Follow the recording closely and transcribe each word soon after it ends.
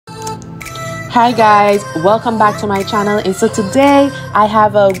Hi guys, welcome back to my channel. And so today I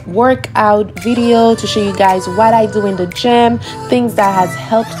have a workout video to show you guys what I do in the gym, things that has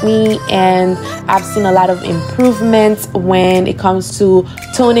helped me, and I've seen a lot of improvements when it comes to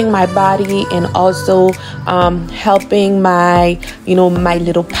toning my body and also helping my my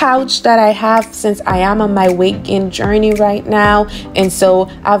little pouch that I have, since I am on my weight gain journey right now. And so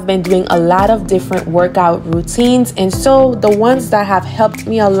I've been doing a lot of different workout routines, and so the ones that have helped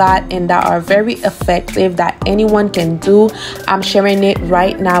me a lot and that are very effective that anyone can do, I'm sharing it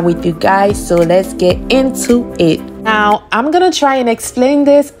right now with you guys. So let's get into it. Now, I'm gonna try and explain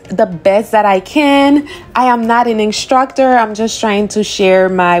this the best that I can. I am not an instructor. I'm just trying to share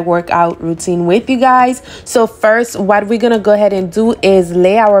my workout routine with you guys. So first, what we're gonna go ahead and do is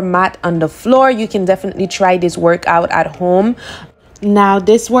lay our mat on the floor. You can definitely try this workout at home. Now,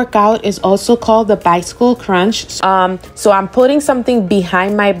 this workout is also called the bicycle crunch. So I'm putting something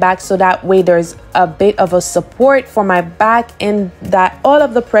behind my back so that way there's a bit of a support for my back, and that all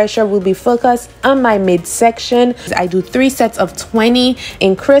of the pressure will be focused on my midsection. I do 3 sets of 20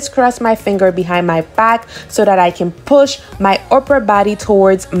 and crisscross my finger behind my back so that I can push my upper body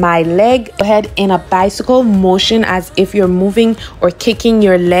towards my leg. Go ahead in a bicycle motion as if you're moving or kicking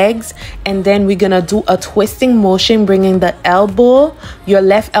your legs, and then we're gonna do a twisting motion, bringing the elbow, your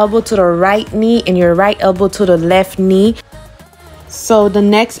left elbow to the right knee and your right elbow to the left knee. So the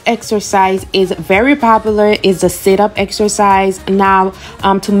next exercise is very popular, is the sit-up exercise. Now,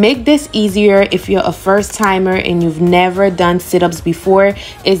 to make this easier, if you're a first timer and you've never done sit-ups before,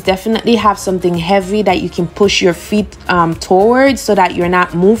 is definitely have something heavy that you can push your feet towards so that you're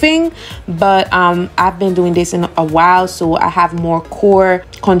not moving. But I've been doing this in a while, so I have more core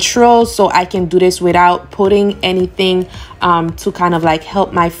control, so I can do this without putting anything to kind of like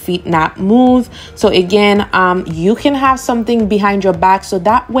help my feet not move. So again, you can have something behind your back so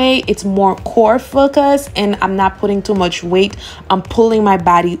that way it's more core focused and I'm not putting too much weight. I'm pulling my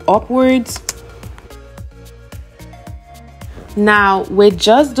body upwards. Now, with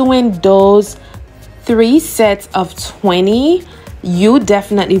just doing those 3 sets of 20, you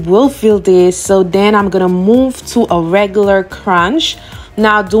definitely will feel this. So then I'm gonna move to a regular crunch.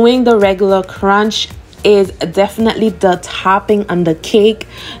 Now, doing the regular crunch is definitely the topping on the cake,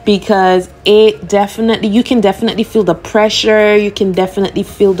 because you can definitely feel the pressure, you can definitely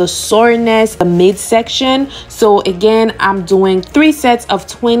feel the soreness, the midsection. So again, I'm doing 3 sets of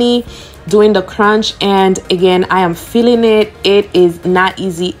 20 doing the crunch, and again, I am feeling it. It is not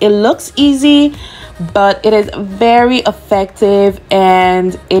easy. It looks easy, but it is very effective,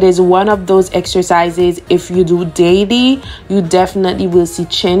 and it is one of those exercises, if you do daily, you definitely will see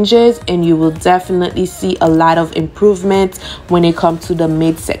changes and you will definitely see a lot of improvement when it comes to the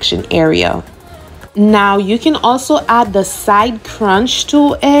midsection area. Now, you can also add the side crunch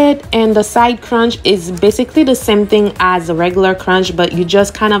to it, and the side crunch is basically the same thing as a regular crunch, but you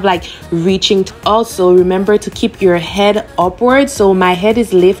just kind of like reaching. Also, remember to keep your head upward, so my head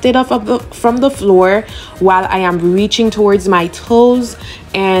is lifted off from the floor while I am reaching towards my toes,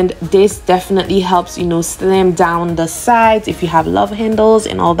 and this definitely helps, slim down the sides if you have love handles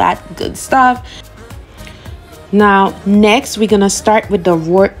and all that good stuff. Now, next we're gonna start with the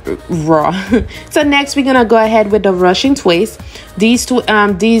raw. So next we're gonna go ahead with the Russian twist. These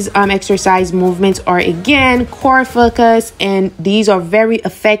exercise movements are again core focus, and these are very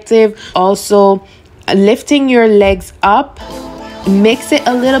effective. Also, lifting your legs up makes it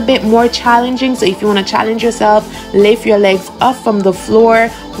a little bit more challenging. So if you want to challenge yourself, lift your legs up from the floor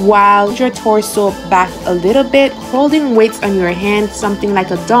while your torso back a little bit, holding weights on your hand, something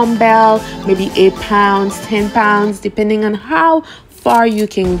like a dumbbell, maybe 8 pounds, 10 pounds, depending on how far you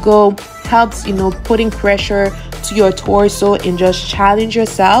can go. Helps, putting pressure to your torso and just challenge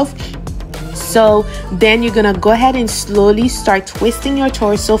yourself. So then you're gonna go ahead and slowly start twisting your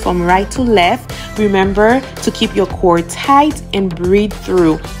torso from right to left. Remember to keep your core tight and breathe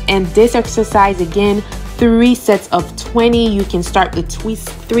through. And this exercise, again, 3 sets of 20. You can start the twist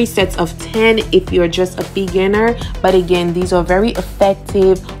 3 sets of 10 if you're just a beginner. But again, these are very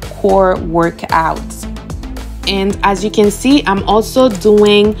effective core workouts. And as you can see, I'm also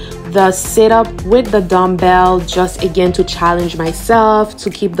doing the sit-up with the dumbbell, just again to challenge myself, to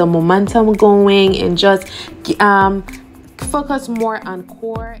keep the momentum going, and just focus more on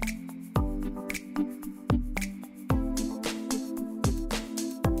core.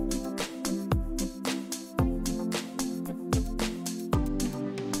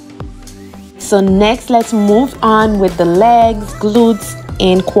 So next, let's move on with the legs, glutes,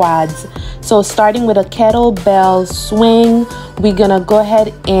 and quads. So starting with a kettlebell swing, we're gonna go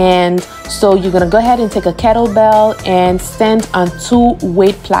ahead and So you're gonna go ahead and take a kettlebell and stand on 2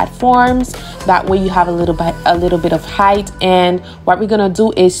 weight platforms. That way you have a little bit of height. And what we're gonna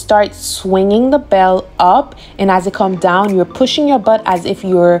do is start swinging the bell up, and as it comes down, you're pushing your butt as if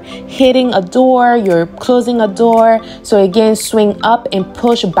you're hitting a door, you're closing a door. So again, swing up and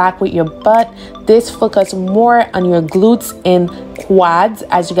push back with your butt. This focus more on your glutes and quads.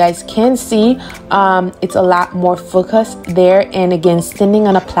 As you guys can see, it's a lot more focused there. And again, standing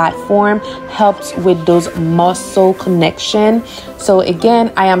on a platform helps with those muscle connection. So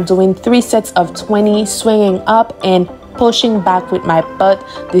again, I am doing 3 sets of 20, swinging up and pushing back with my butt.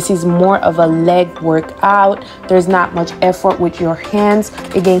 This is more of a leg workout. There's not much effort with your hands.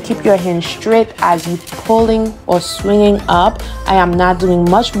 Again, keep your hands straight as you pulling or swinging up. I am not doing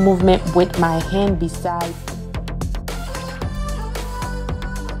much movement with my hand besides.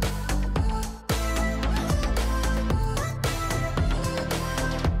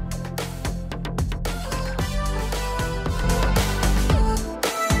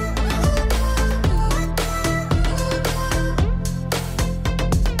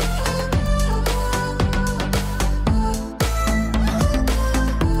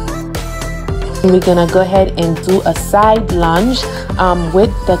 We're gonna go ahead and do a side lunge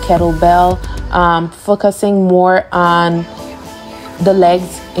with the kettlebell, focusing more on the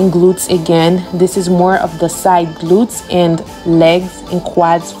legs and glutes. Again, this is more of the side glutes and legs and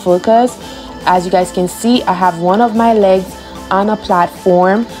quads focus. As you guys can see, I have one of my legs on a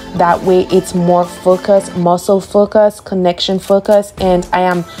platform. That way it's more focus, muscle focus, connection focus, and I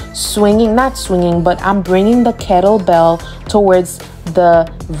am swinging, not swinging, but I'm bringing the kettlebell towards the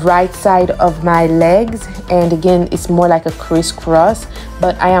right side of my legs. And again, it's more like a crisscross,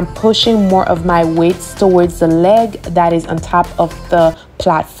 but I am pushing more of my weights towards the leg that is on top of the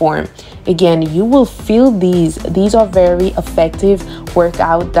platform. Again, you will feel these are very effective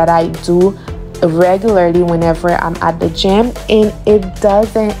workout that I do regularly whenever I'm at the gym, and it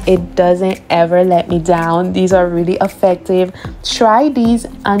doesn't ever let me down. These are really effective. Try these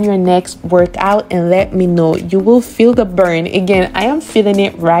on your next workout and let me know. You will feel the burn. Again, I am feeling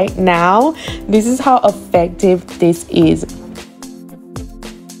it right now. This is how effective this is.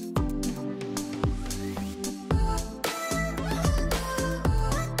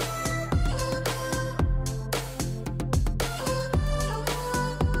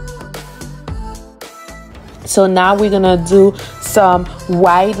 So now we're gonna do some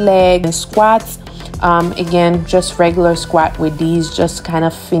wide leg squats. Again, just regular squat with these, just kind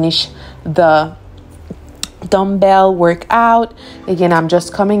of finish the dumbbell workout. Again, I'm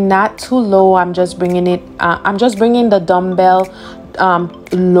just coming not too low. I'm just bringing the dumbbell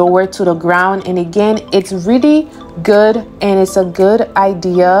lower to the ground. And again, it's really good, and it's a good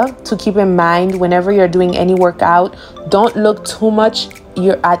idea to keep in mind whenever you're doing any workout. Don't look too much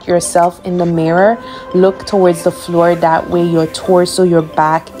at yourself in the mirror. Look towards the floor. That way your torso, your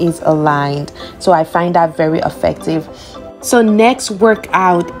back is aligned. So I find that very effective. So next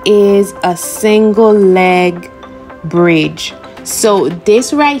workout is a single leg bridge. So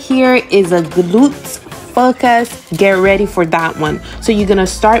this right here is a glutes focus. Get ready for that one. So you're gonna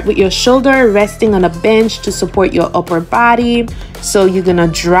start with your shoulder resting on a bench to support your upper body. So you're gonna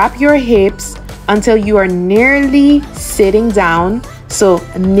drop your hips until you are nearly sitting down, so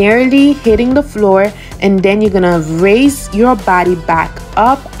nearly hitting the floor, and then you're gonna raise your body back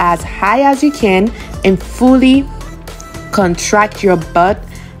up as high as you can and fully contract your butt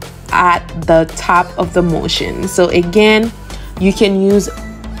at the top of the motion. So again, you can use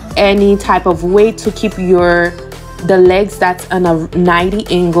any type of weight to keep the legs that's on a 90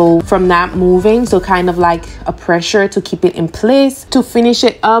 angle from not moving, so kind of like a pressure to keep it in place. To finish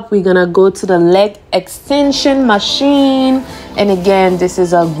it up, we're gonna go to the leg extension machine, and again, this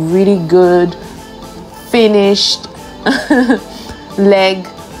is a really good finished leg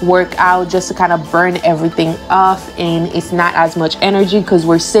workout just to kind of burn everything off, and it's not as much energy because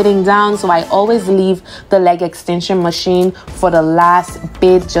we're sitting down. So I always leave the leg extension machine for the last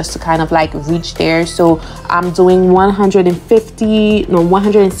bit just to kind of like reach there. So I'm doing 160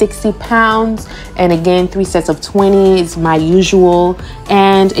 pounds, and again 3 sets of 20 is my usual,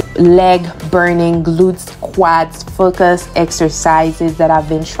 and leg burning glutes quads focus exercises that I've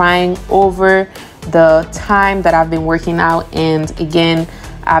been trying over the time that I've been working out. And again,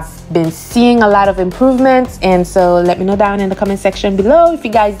 I've been seeing a lot of improvements, and so let me know down in the comment section below if you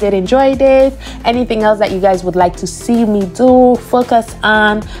guys did enjoy this. Anything else that you guys would like to see me do, focus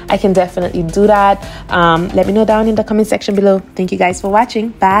on, I can definitely do that. Let me know down in the comment section below. Thank you guys for watching.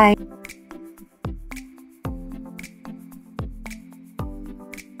 Bye.